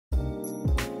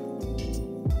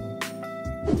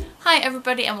Hi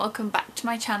everybody and welcome back to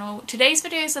my channel. Today's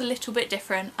video is a little bit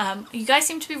different. You guys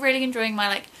seem to be really enjoying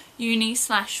my uni /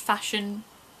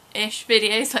 fashion-ish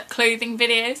videos, like clothing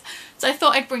videos. So I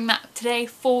thought I'd bring that today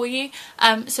for you.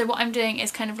 So what I'm doing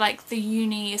is kind of like the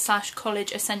uni /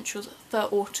 college essentials for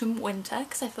autumn winter,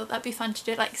 because I thought that'd be fun to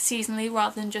do it like seasonally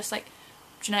rather than just like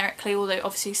generically, although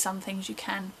obviously some things you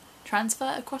can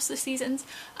transfer across the seasons,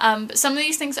 but some of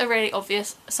these things are really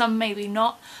obvious, some maybe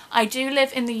not. I do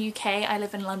live in the UK, I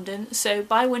live in London, so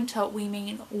by winter we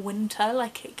mean winter,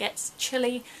 like it gets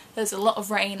chilly, there's a lot of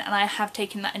rain, and I have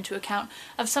taken that into account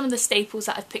of some of the staples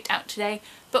that I've picked out today.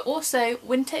 But also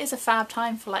winter is a fab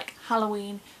time for like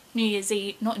Halloween, New Year's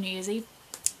Eve, not New Year's Eve,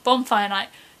 bonfire night,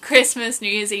 Christmas, New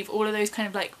Year's Eve, all of those kind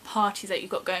of like parties that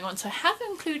you've got going on. So I have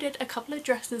included a couple of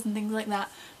dresses and things like that.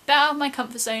 Bit out of my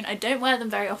comfort zone. I don't wear them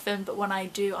very often, but when I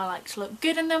do I like to look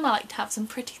good in them. I like to have some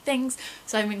pretty things,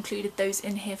 so I've included those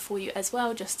in here for you as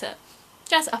well, just to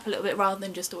jazz it up a little bit rather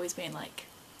than just always being like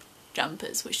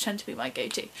jumpers, which tend to be my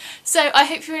go-to. So I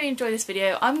hope you really enjoy this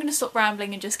video. I'm going to stop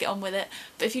rambling and just get on with it,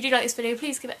 but if you do like this video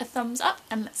please give it a thumbs up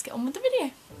and let's get on with the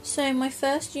video. So my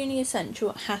first uni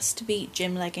essential has to be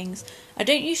gym leggings. I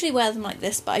don't usually wear them like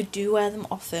this, but I do wear them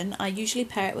often. I usually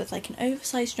pair it with like an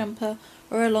oversized jumper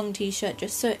or a long t-shirt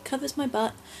just so it covers my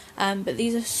butt, but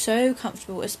these are so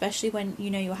comfortable, especially when you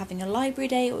know you're having a library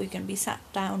day or you're going to be sat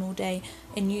down all day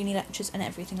in uni lectures and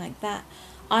everything like that.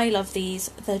 I love these.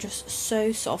 They're just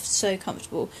so soft, so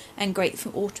comfortable, and great for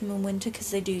autumn and winter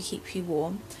because they do keep you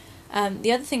warm.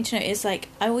 The other thing to note is like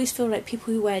I always feel like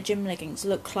people who wear gym leggings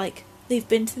look like they've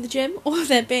been to the gym or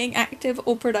they're being active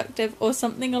or productive or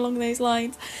something along those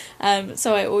lines,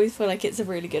 so I always feel like it's a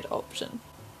really good option.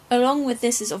 Along with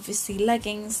this is obviously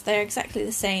leggings. They're exactly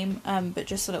the same, but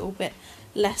just a little bit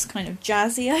less kind of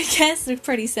jazzy, I guess. They're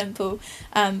pretty simple,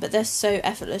 but they're so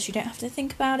effortless. You don't have to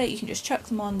think about it. You can just chuck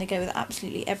them on. They go with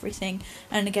absolutely everything.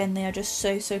 And again, they are just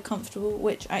so comfortable,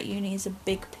 which at uni is a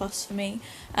big plus for me.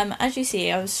 As you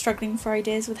see, I was struggling for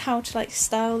ideas with how to like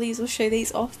style these or show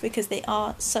these off because they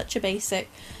are such a basic,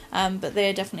 but they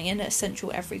are definitely an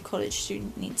essential every college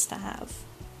student needs to have.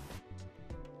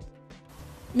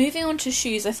 Moving on to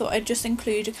shoes, I thought I'd just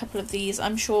include a couple of these.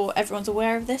 I'm sure everyone's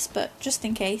aware of this, but just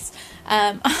in case.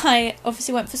 I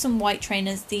obviously went for some white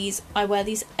trainers. I wear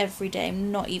these every day, I'm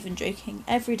not even joking,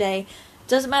 every day.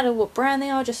 Doesn't matter what brand they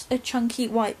are, just a chunky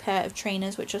white pair of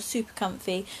trainers which are super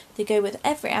comfy. They go with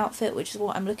every outfit, which is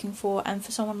what I'm looking for, and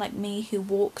for someone like me who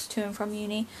walks to and from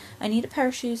uni, I need a pair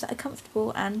of shoes that are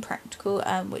comfortable and practical,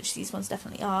 which these ones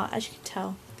definitely are, as you can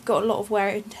tell. Got a lot of wear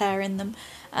and tear in them,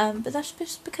 but that's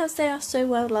just because they are so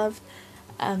well loved.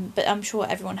 But I'm sure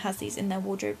everyone has these in their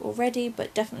wardrobe already,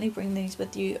 but definitely bring these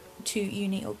with you to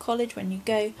uni or college when you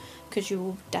go, because you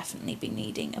will definitely be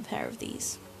needing a pair of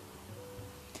these.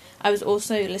 I was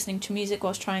also listening to music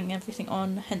whilst trying everything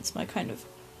on, hence my kind of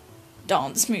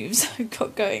dance moves I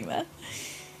got going there.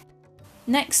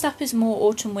 Next up is more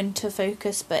autumn-winter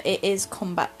focus, but it is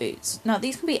combat boots. Now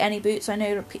these can be any boots. I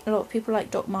know a lot of people like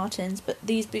Doc Martens, but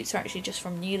these boots are actually just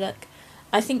from New Look.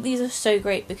 I think these are so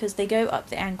great because they go up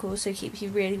the ankles, so keep you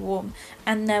really warm,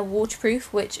 and they're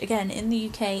waterproof, which again in the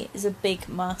UK is a big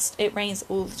must. It rains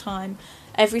all the time.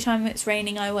 Every time it's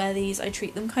raining I wear these. I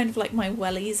treat them kind of like my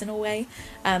wellies in a way,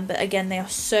 but again they are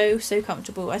so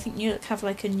comfortable. I think New Look have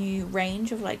like a new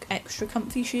range of like extra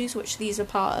comfy shoes, which these are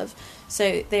part of,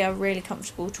 so they are really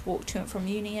comfortable to walk to and from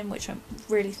uni in, which I'm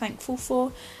really thankful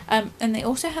for. And they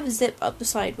also have a zip up the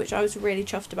side, which I was really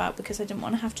chuffed about because I didn't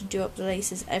want to have to do up the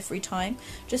laces every time,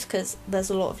 just because there's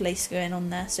a lot of lace going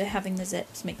on there, so having the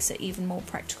zips makes it even more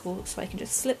practical, so I can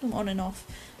just slip them on and off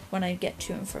when I get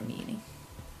to and from uni.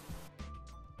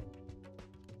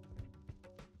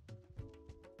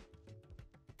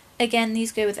 Again,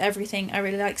 these go with everything. I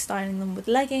really like styling them with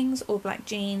leggings or black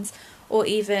jeans, or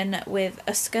even with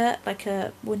a skirt, like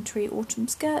a wintry autumn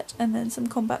skirt, and then some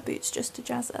combat boots just to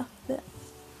jazz it up a bit.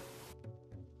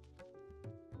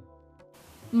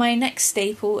 My next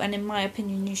staple, and in my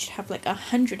opinion you should have like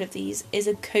 100 of these, is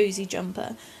a cozy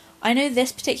jumper. I know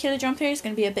this particular jumper is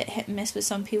going to be a bit hit and miss with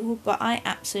some people, but I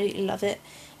absolutely love it.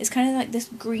 It's kind of like this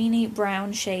greeny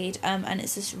brown shade, and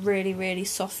it's this really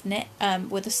soft knit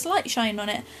with a slight shine on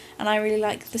it, and I really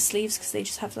like the sleeves because they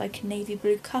just have like a navy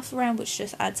blue cuff around, which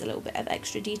just adds a little bit of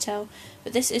extra detail.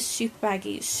 But this is super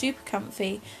baggy, super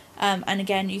comfy, and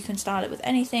again you can style it with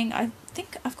anything. I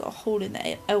think I've got a hole in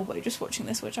the elbow just watching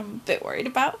this, which I'm a bit worried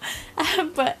about,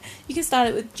 but you can style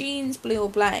it with jeans, blue or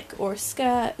black, or a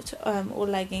skirt, or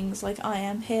leggings like I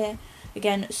am here.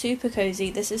 Again, super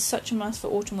cozy. This is such a must for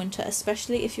autumn winter,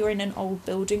 especially if you're in an old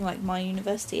building like my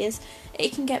university is.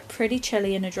 It can get pretty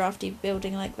chilly in a drafty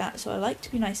building like that, so I like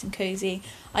to be nice and cozy.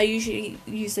 I usually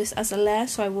use this as a layer,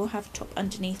 so I will have a top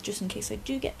underneath just in case I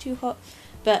do get too hot.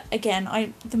 But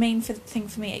again, the main thing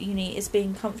for me at uni is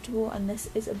being comfortable, and this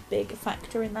is a big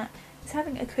factor in that. It's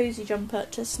having a cozy jumper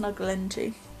to snuggle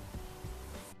into.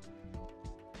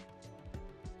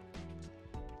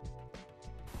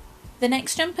 The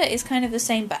next jumper is kind of the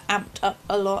same but amped up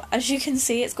a lot. As you can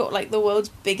see, it's got like the world's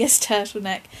biggest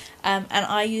turtleneck, and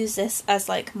I use this as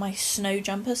like my snow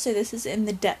jumper. So this is in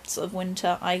the depths of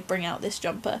winter I bring out this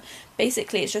jumper.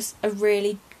 Basically it's just a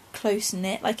really close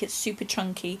knit, like it's super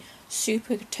chunky,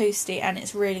 super toasty, and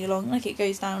it's really long, like it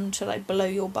goes down to like below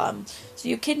your bum. So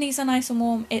your kidneys are nice and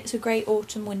warm. It's a great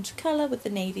autumn winter colour with the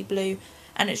navy blue.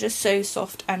 And it's just so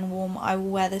soft and warm. I will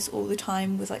wear this all the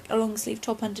time with like a long sleeve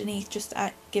top underneath just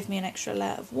to give me an extra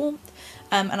layer of warmth.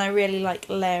 And I really like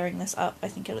layering this up. I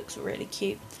think it looks really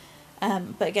cute.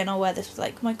 But again, I'll wear this with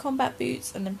like my combat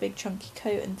boots and a big chunky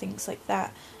coat and things like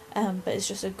that. But it's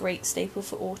just a great staple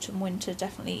for autumn, winter,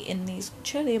 definitely in these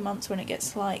chillier months when it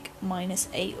gets like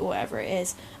 -8 or whatever it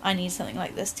is. I need something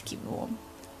like this to keep me warm.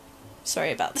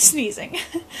 Sorry about the sneezing.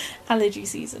 Allergy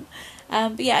season.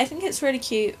 But yeah, I think it's really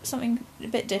cute, something a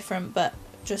bit different but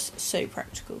just so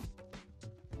practical.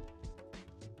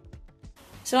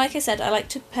 So like I said, I like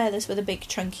to pair this with a big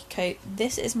chunky coat.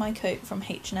 This is my coat from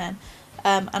H&M,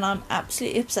 and I'm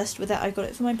absolutely obsessed with it. I got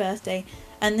it for my birthday,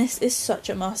 and this is such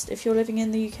a must if you're living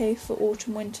in the UK for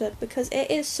autumn winter, because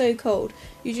it is so cold.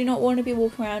 You do not want to be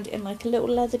walking around in like a little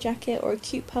leather jacket or a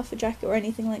cute puffer jacket or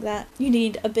anything like that. You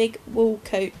need a big wool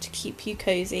coat to keep you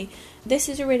cozy. This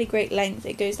is a really great length.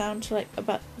 It goes down to like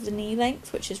about the knee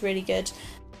length, which is really good.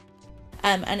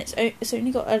 And it's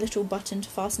only got a little button to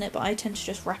fasten it, but I tend to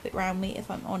just wrap it around me if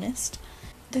I'm honest.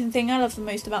 The thing I love the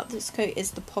most about this coat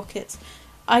is the pockets.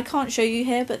 I can't show you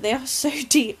here, but they are so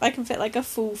deep. I can fit like a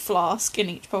full flask in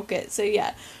each pocket. So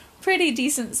yeah, pretty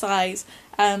decent size.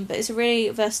 But it's a really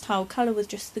versatile colour with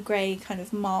just the grey kind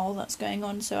of marl that's going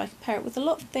on. So I can pair it with a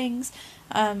lot of things,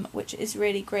 which is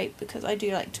really great because I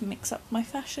do like to mix up my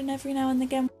fashion every now and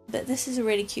again. But this is a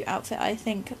really cute outfit, I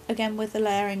think. Again, with the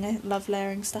layering, I love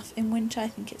layering stuff in winter. I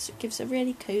think it gives a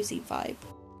really cosy vibe.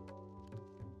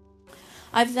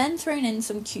 I've then thrown in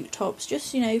some cute tops,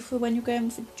 just, you know, for when you're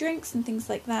going for drinks and things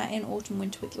like that in autumn,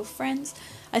 winter with your friends.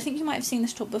 I think you might have seen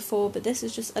this top before, but this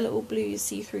is just a little blue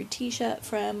see-through t-shirt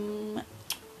from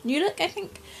New Look, I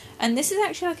think. And this is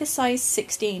actually like a size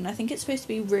 16. I think it's supposed to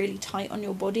be really tight on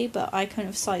your body, but I kind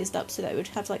of sized up so that it would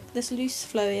have like this loose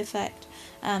flowy effect.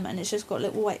 And it's just got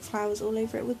little white flowers all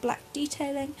over it with black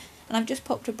detailing. And I've just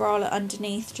popped a bralette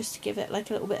underneath just to give it like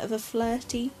a little bit of a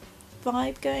flirty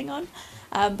vibe going on.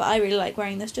 But I really like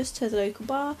wearing this just to the local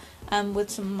bar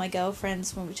with some of my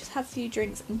girlfriends when we just have a few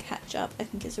drinks and catch up. I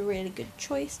think it's a really good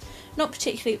choice. Not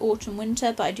particularly autumn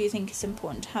winter, but I do think it's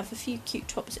important to have a few cute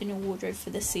tops in your wardrobe for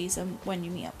this season when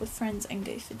you meet up with friends and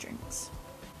go for drinks.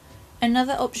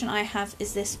 Another option I have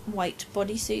is this white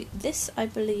bodysuit. This, I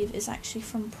believe, is actually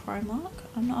from Primark.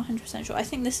 I'm not 100% sure. I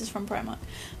think this is from Primark,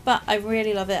 but I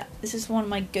really love it. This is one of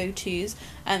my go-tos.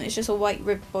 It's just a white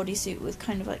ribbed bodysuit with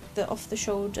kind of like the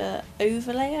off-the-shoulder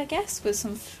overlay, I guess, with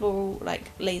some floral,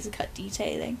 like, laser-cut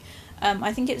detailing.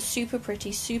 I think it's super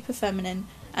pretty, super feminine,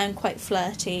 and quite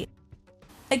flirty.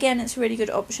 Again, it's a really good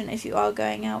option if you are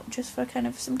going out just for kind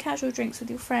of some casual drinks with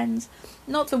your friends.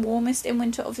 Not the warmest in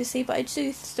winter, obviously, but I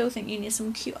do still think you need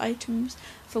some cute items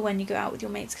for when you go out with your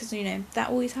mates, because, you know, that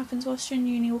always happens whilst you're in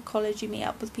uni or college. You meet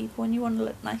up with people and you want to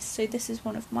look nice, so this is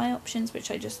one of my options, which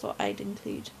I just thought I'd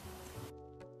include.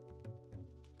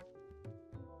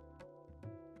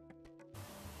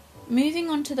 Moving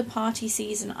on to the party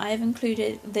season, I have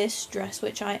included this dress,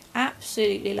 which I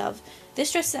absolutely love.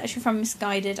 This dress is actually from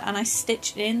Misguided, and I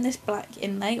stitched in this black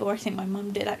inlay, or I think my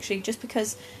mum did actually, just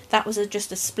because that was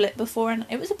just a split before, and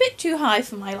it was a bit too high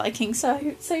for my liking, so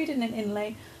I sewed in an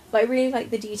inlay. But I really like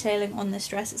the detailing on this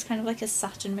dress. It's kind of like a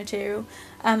satin material,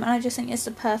 and I just think it's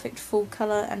the perfect full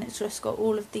colour, and it's just got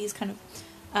all of these kind of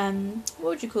what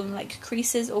would you call them, like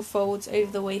creases or folds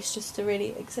over the waist, just to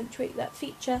really accentuate that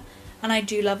feature. And I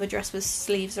do love a dress with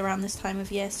sleeves around this time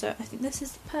of year, so I think this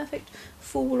is the perfect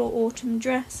fall or autumn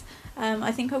dress.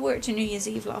 I think I wore it to New Year's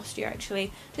Eve last year,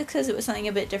 actually, just because it was something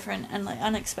a bit different and like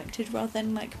unexpected rather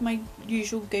than like my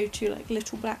usual go-to like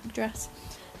little black dress.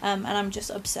 And I'm just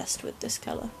obsessed with this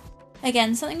colour.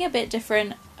 Again, something a bit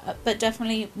different, but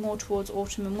definitely more towards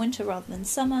autumn and winter rather than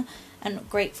summer, and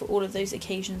great for all of those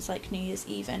occasions like New Year's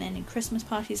Eve and any Christmas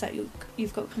parties that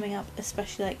you've got coming up,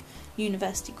 especially like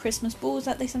university Christmas balls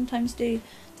that they sometimes do.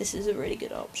 This is a really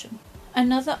good option.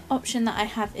 Another option that I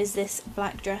have is this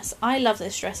black dress. I love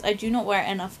this dress. I do not wear it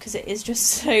enough because it is just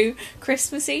so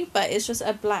Christmassy, but it's just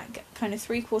a black kind of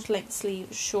 3/4 length sleeve,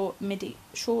 short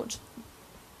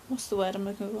what's the word I'm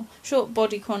looking for? Short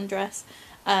bodycon dress,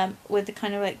 with the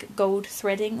kind of like gold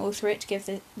threading all through it to give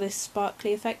this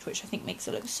sparkly effect, which I think makes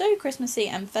it look so Christmassy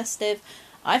and festive.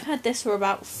 I've had this for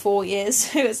about 4 years,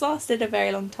 so it's lasted a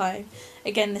very long time.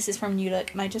 Again, this is from New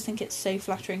Look, and I just think it's so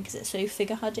flattering because it's so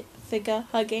figure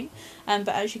hugging. But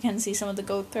as you can see, some of the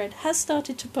gold thread has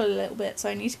started to pull a little bit, so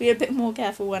I need to be a bit more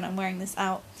careful when I'm wearing this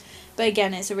out. But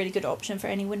again, it's a really good option for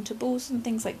any winter balls and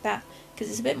things like that, because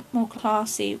it's a bit more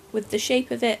classy with the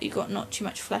shape of it. You've got not too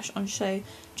much flesh on show,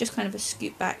 just kind of a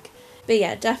scoop back. But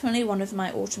yeah, definitely one of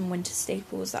my autumn winter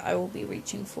staples that I will be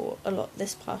reaching for a lot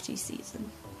this party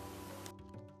season.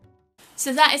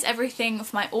 So that is everything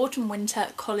for my autumn winter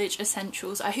college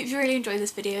essentials. I hope you really enjoyed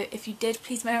this video. If you did,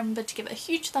 please remember to give it a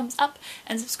huge thumbs up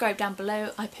and subscribe down below.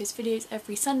 I post videos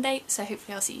every Sunday, so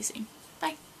hopefully I'll see you soon.